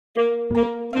Hola,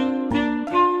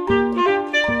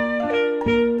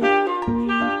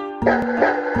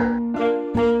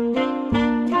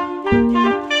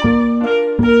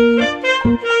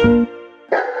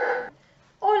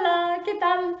 ¿qué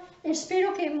tal?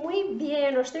 Espero que muy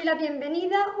bien. Os doy la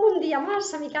bienvenida un día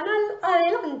más a mi canal.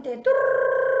 ¡Adelante!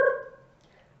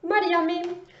 Mariame,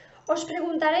 os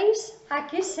preguntaréis a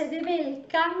qué se debe el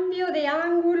cambio de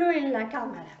ángulo en la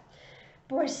cámara.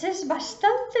 Pues es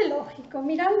bastante lógico.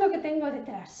 Mirad lo que tengo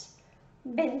detrás.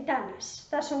 Ventanas.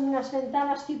 Estas son unas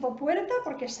ventanas tipo puerta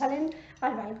porque salen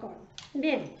al balcón.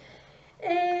 Bien.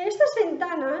 Estas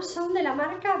ventanas son de la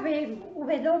marca WERU,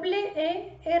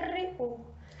 W-E-R-U.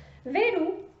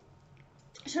 WERU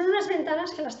son unas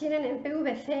ventanas que las tienen en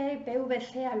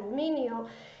PVC aluminio,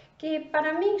 que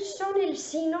para mí son el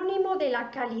sinónimo de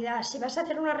la calidad. Si vas a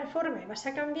hacer una reforma y vas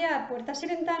a cambiar puertas y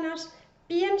ventanas,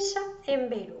 piensa en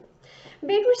WERU.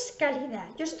 WERU es calidad.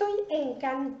 Yo estoy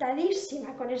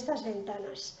encantadísima con estas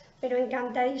ventanas, pero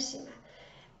encantadísima.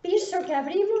 Piso que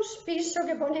abrimos, piso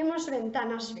que ponemos,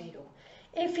 ventanas WERU.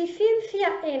 Eficiencia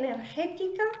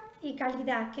energética y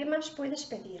calidad. ¿Qué más puedes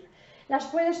pedir? Las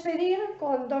puedes pedir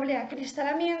con doble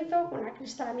acristalamiento, con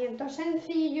acristalamiento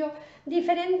sencillo,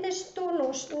 diferentes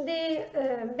tonos de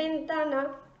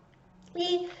ventana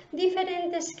y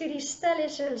diferentes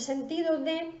cristales en el sentido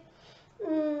de,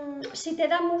 si te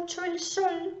da mucho el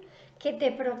sol, que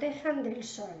te protejan del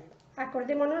sol.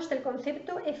 Acordémonos del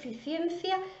concepto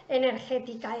eficiencia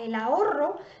energética. El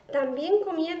ahorro también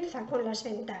comienza con las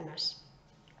ventanas.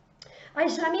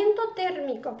 Aislamiento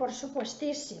térmico, por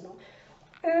supuestísimo.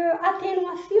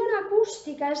 Atenuación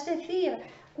acústica, es decir,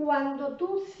 cuando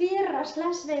tú cierras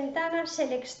las ventanas,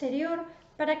 el exterior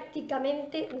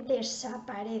prácticamente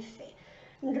desaparece.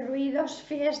 Ruidos,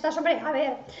 fiestas, hombre, a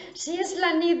ver, si es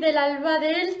la nit del alba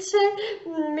de Elche,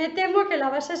 me temo que la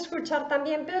vas a escuchar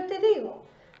también, pero te digo,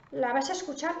 la vas a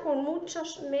escuchar con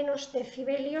muchos menos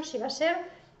decibelios y va a ser...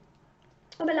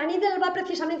 Hombre, la nit del alba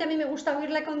precisamente a mí me gusta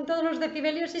oírla con todos los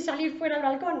decibelios y salir fuera al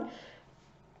balcón,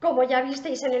 como ya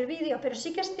visteis en el vídeo, pero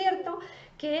sí que es cierto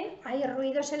que hay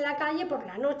ruidos en la calle, por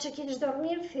la noche quieres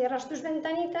dormir, cierras tus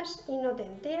ventanitas y no te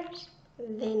enteras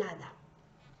de nada.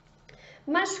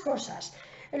 Más cosas.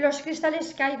 Los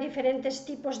cristales, que hay diferentes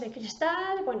tipos de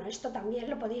cristal, bueno, esto también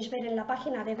lo podéis ver en la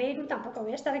página de WERU, tampoco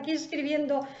voy a estar aquí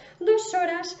escribiendo 2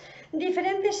 horas,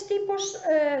 diferentes tipos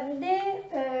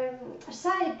de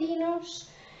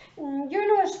saetinos. Yo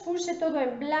los puse todo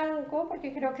en blanco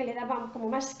porque creo que le daban como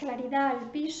más claridad al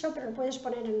piso, pero lo puedes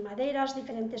poner en maderas,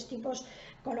 diferentes tipos,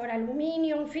 color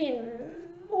aluminio, en fin,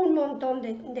 un montón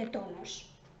de tonos.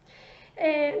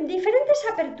 Diferentes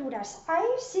aperturas, ahí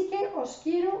sí que os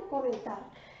quiero comentar.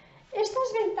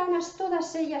 Estas ventanas,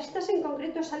 todas ellas, estas en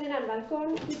concreto salen al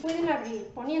balcón y pueden abrir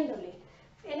poniéndole.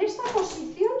 En esta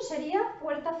posición sería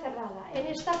puerta cerrada, en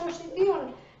esta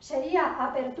posición sería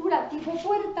apertura tipo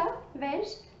puerta,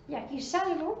 ¿ves? Y aquí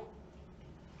salgo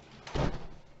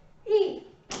y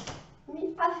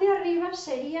hacia arriba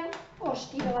sería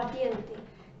oscilobatiente,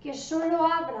 que solo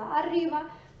abra arriba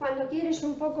cuando quieres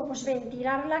un poco pues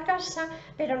ventilar la casa,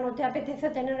 pero no te apetece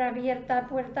tener abierta la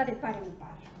puerta de par en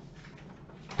par.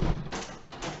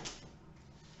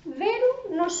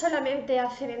 WERU no solamente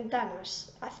hace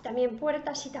ventanas, hace también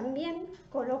puertas y también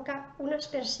coloca unas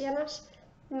persianas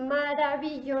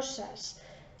maravillosas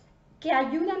que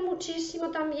ayudan muchísimo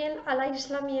también al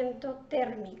aislamiento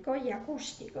térmico y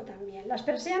acústico también. Las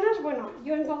persianas, bueno,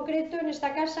 yo en concreto en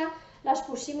esta casa las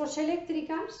pusimos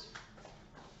eléctricas.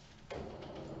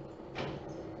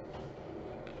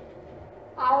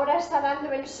 Ahora está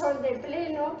dando el sol de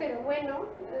pleno, pero bueno,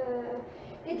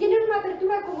 tienen una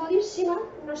apertura comodísima,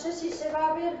 no sé si se va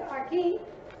a ver aquí,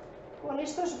 con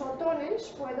estos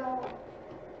botones puedo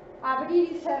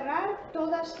abrir y cerrar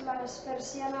todas las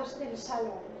persianas del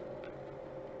salón.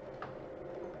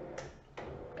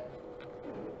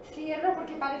 Cierro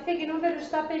porque parece que no, pero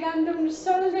está pegando un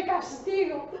sol de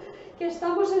castigo, que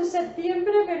estamos en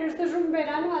septiembre, pero esto es un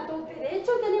verano a tope. De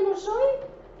hecho tenemos hoy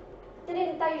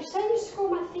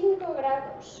 36,5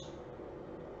 grados.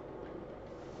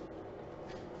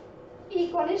 Y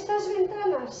con estas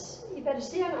ventanas y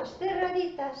persianas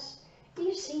cerraditas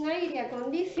y sin aire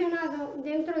acondicionado,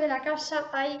 dentro de la casa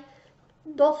hay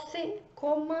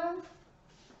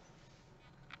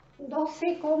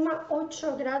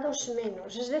 12,8 grados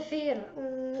menos. Es decir,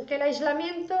 que el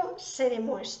aislamiento se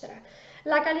demuestra.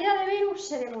 La calidad de WERU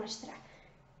se demuestra.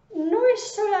 No es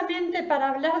solamente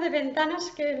para hablar de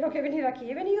ventanas, que es lo que he venido aquí.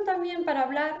 He venido también para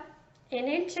hablar, en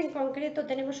Elche en concreto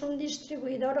tenemos un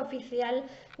distribuidor oficial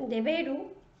de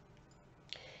WERU,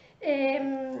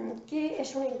 que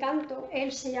es un encanto.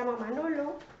 Él se llama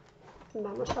Manolo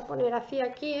Vamos a poner hacia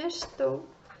aquí esto.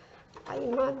 Ay,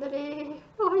 madre.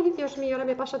 Ay, Dios mío, ahora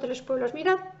me paso 3 pueblos.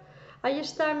 Mirad, ahí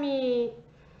está mi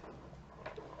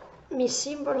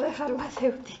símbolo de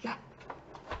farmacéutica.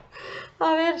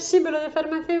 A ver, símbolo de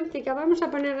farmacéutica. Vamos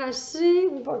a poner así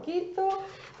un poquito.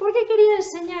 Porque quería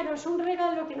enseñaros un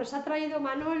regalo que nos ha traído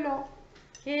Manolo,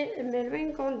 que me lo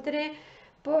encontré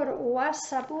por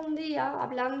WhatsApp un día,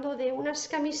 hablando de unas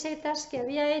camisetas que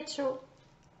había hecho,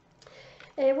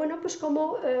 bueno, pues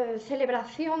como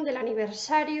celebración del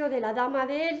aniversario de la Dama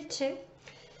de Elche.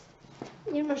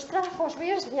 Y nos trajo, os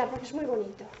voy a enseñar porque es muy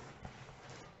bonito.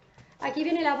 Aquí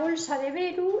viene la bolsa de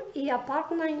WERU y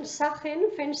Apartment Sachen,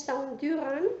 Fenster und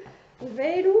Türen.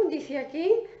 WERU dice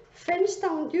aquí, Fenster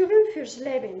und Türen fürs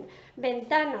Leben,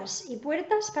 ventanas y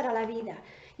puertas para la vida.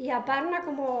 Y Apartment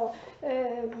como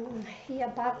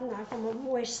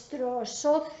vuestro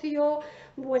socio,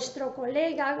 vuestro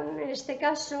colega, en este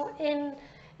caso, en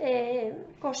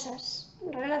cosas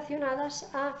relacionadas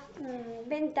a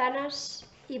ventanas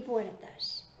y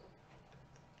puertas.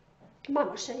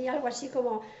 Vamos, sería algo así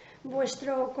como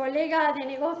vuestro colega de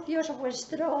negocios o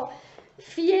vuestro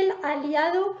fiel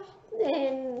aliado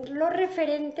en lo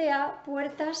referente a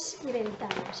puertas y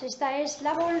ventanas. Esta es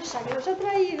la bolsa que nos ha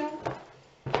traído.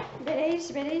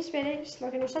 Veréis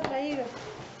lo que nos ha traído.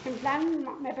 En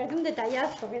plan, me parece un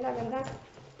detallazo, la verdad.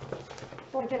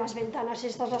 Porque las ventanas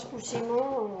estas las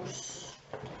pusimos,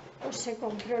 pues se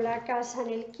compró la casa en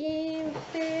el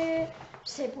 15,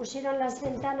 se pusieron las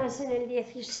ventanas en el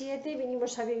 17 y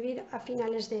vinimos a vivir a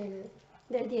finales del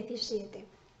 17.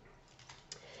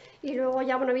 Y luego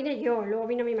ya, bueno, vine yo, luego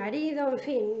vino mi marido, en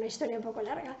fin, una historia un poco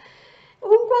larga.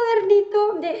 Un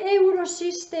cuadernito de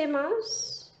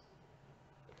EUROSISTEMAS,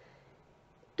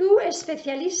 tu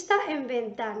especialista en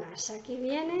ventanas. Aquí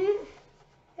viene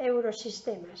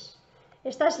EUROSISTEMAS.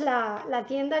 Esta es la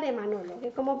tienda de Manolo,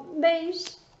 que como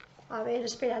veis, a ver,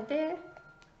 espérate,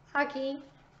 aquí,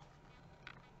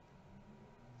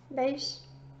 ¿veis?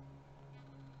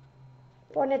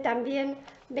 Pone también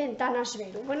ventanas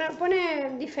WERU. Bueno, pone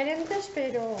diferentes,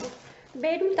 pero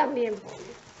WERU también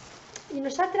pone. Y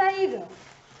nos ha traído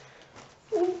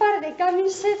un par de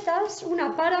camisetas,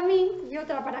 una para mí y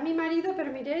otra para mi marido,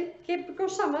 pero mirad qué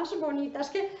cosa más bonita, es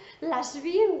que las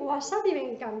vi en WhatsApp y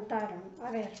me encantaron.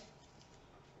 A ver,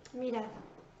 mirad,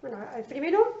 bueno,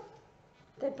 primero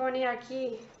te pone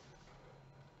aquí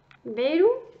WERU,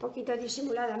 un poquito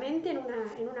disimuladamente en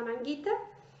una manguita,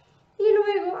 y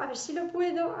luego, a ver si lo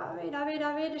puedo, a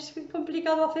ver, es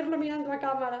complicado hacerlo mirando a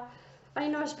cámara. Ay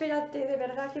no, espérate, de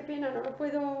verdad, qué pena, no lo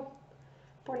puedo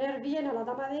poner bien a la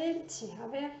Dama de Elche. A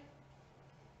ver,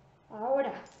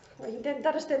 ahora voy a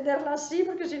intentar extenderla así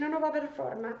porque si no, no va a haber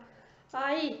forma.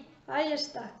 Ahí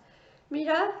está.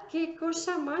 Mirad qué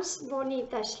cosa más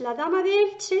bonita. Es la Dama de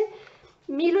Elche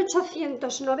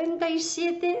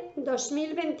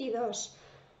 1897-2022.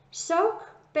 Soc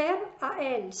per a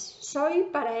Elche. Soy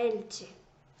para Elche.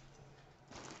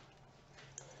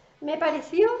 Me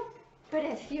pareció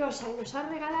preciosa y nos ha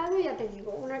regalado, ya te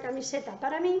digo, una camiseta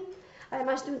para mí,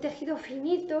 además de un tejido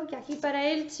finito, que aquí para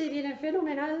Elche viene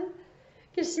fenomenal,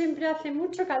 que siempre hace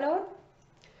mucho calor.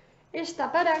 Esta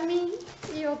para mí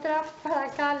y otra para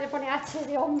acá, le pone H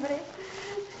de hombre.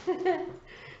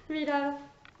 Mirad,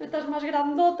 esta es más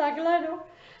grandota, claro.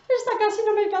 Esta casi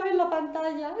no me cabe en la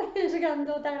pantalla, es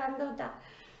grandota.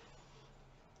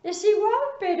 Es igual,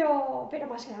 pero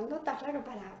más grandota, claro,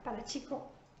 para chico,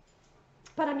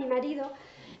 para mi marido.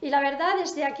 Y la verdad,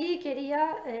 desde aquí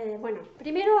quería, bueno,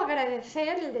 primero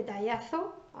agradecer el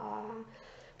detallazo,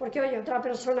 porque oye, otra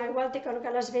persona igual te coloca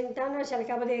las ventanas y al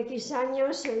cabo de X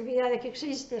años se olvida de que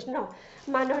existes. No,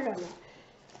 Manolo no.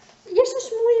 Y eso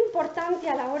es muy importante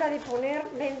a la hora de poner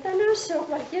ventanas o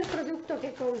cualquier producto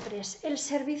que compres, el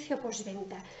servicio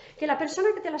postventa, que la persona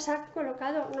que te las ha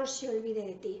colocado no se olvide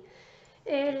de ti.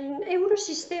 En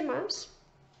EUROSISTEMAS,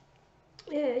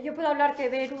 yo puedo hablar que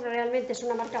WERU realmente es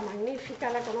una marca magnífica,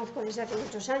 la conozco desde hace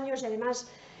muchos años y además,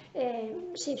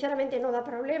 sinceramente, no da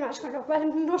problemas, con lo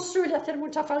cual no suele hacer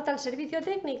mucha falta el servicio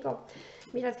técnico.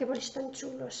 Mirad qué bolis tan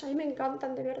chulos, a mí me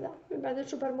encantan de verdad, me parecen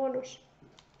súper monos.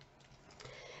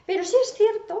 Pero sí es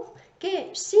cierto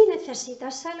que si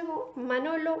necesitas algo,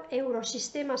 Manolo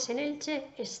EUROSISTEMAS en Elche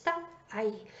está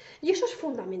ahí. Y eso es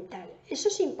fundamental, eso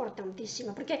es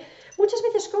importantísimo, porque muchas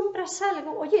veces compras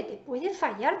algo, oye, te puede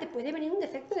fallar, te puede venir un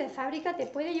defecto de fábrica, te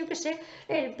puede, yo qué sé,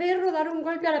 el perro dar un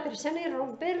golpe a la persiana y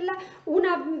romperla,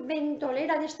 una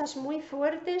ventolera de estas muy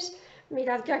fuertes,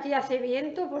 mirad que aquí hace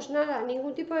viento, pues nada,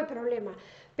 ningún tipo de problema.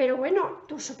 Pero bueno,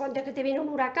 tú suponte que te viene un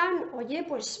huracán, oye,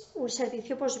 pues un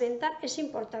servicio postventa es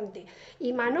importante.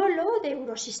 Y Manolo de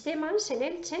EUROSISTEMAS en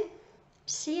Elche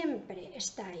siempre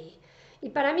está ahí. Y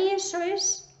para mí eso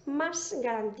es más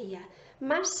garantía,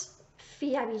 más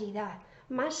fiabilidad,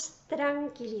 más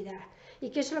tranquilidad. ¿Y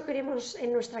qué es lo que queremos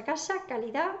en nuestra casa?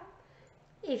 Calidad,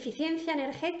 eficiencia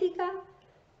energética,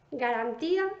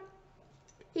 garantía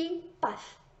y paz,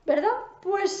 ¿verdad?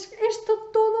 Pues esto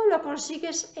todo lo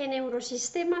consigues en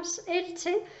EUROSISTEMAS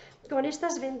ELCHE con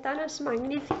estas ventanas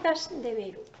magníficas de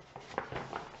WERU.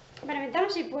 Bueno,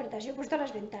 ventanas y puertas, yo he puesto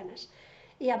las ventanas.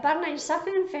 Y Aparna y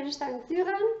Sachen, Fenster und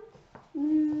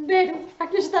Türen, WERU,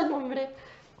 aquí está el nombre,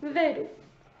 WERU.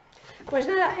 Pues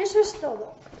nada, eso es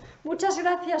todo. Muchas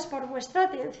gracias por vuestra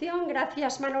atención,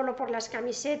 gracias Manolo por las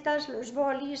camisetas, los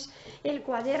bolis, el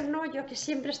cuaderno, yo que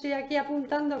siempre estoy aquí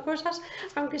apuntando cosas,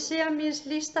 aunque sean mis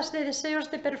listas de deseos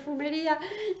de perfumería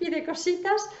y de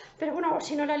cositas, pero bueno,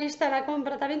 si no la lista de la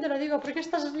compra, también te lo digo, porque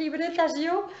estas libretas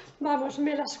yo, vamos,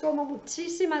 me las como.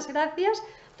 Muchísimas gracias,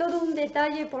 todo un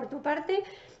detalle por tu parte,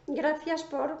 gracias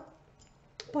por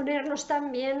ponernos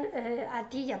también a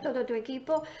ti y a todo tu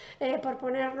equipo, por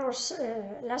ponernos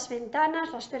las ventanas,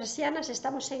 las persianas.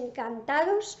 Estamos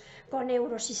encantados con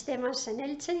EUROSISTEMAS en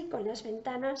Elche y con las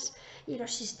ventanas y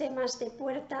los sistemas de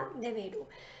puerta de WERU.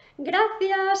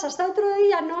 Gracias, hasta otro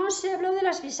día. No se habló de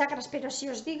las bisagras, pero si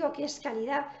os digo que es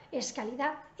calidad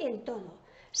en todo.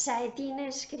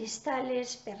 Saetines,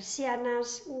 cristales,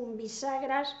 persianas,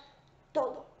 bisagras,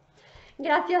 todo.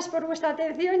 Gracias por vuestra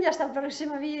atención y hasta el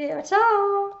próximo vídeo.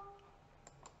 ¡Chao!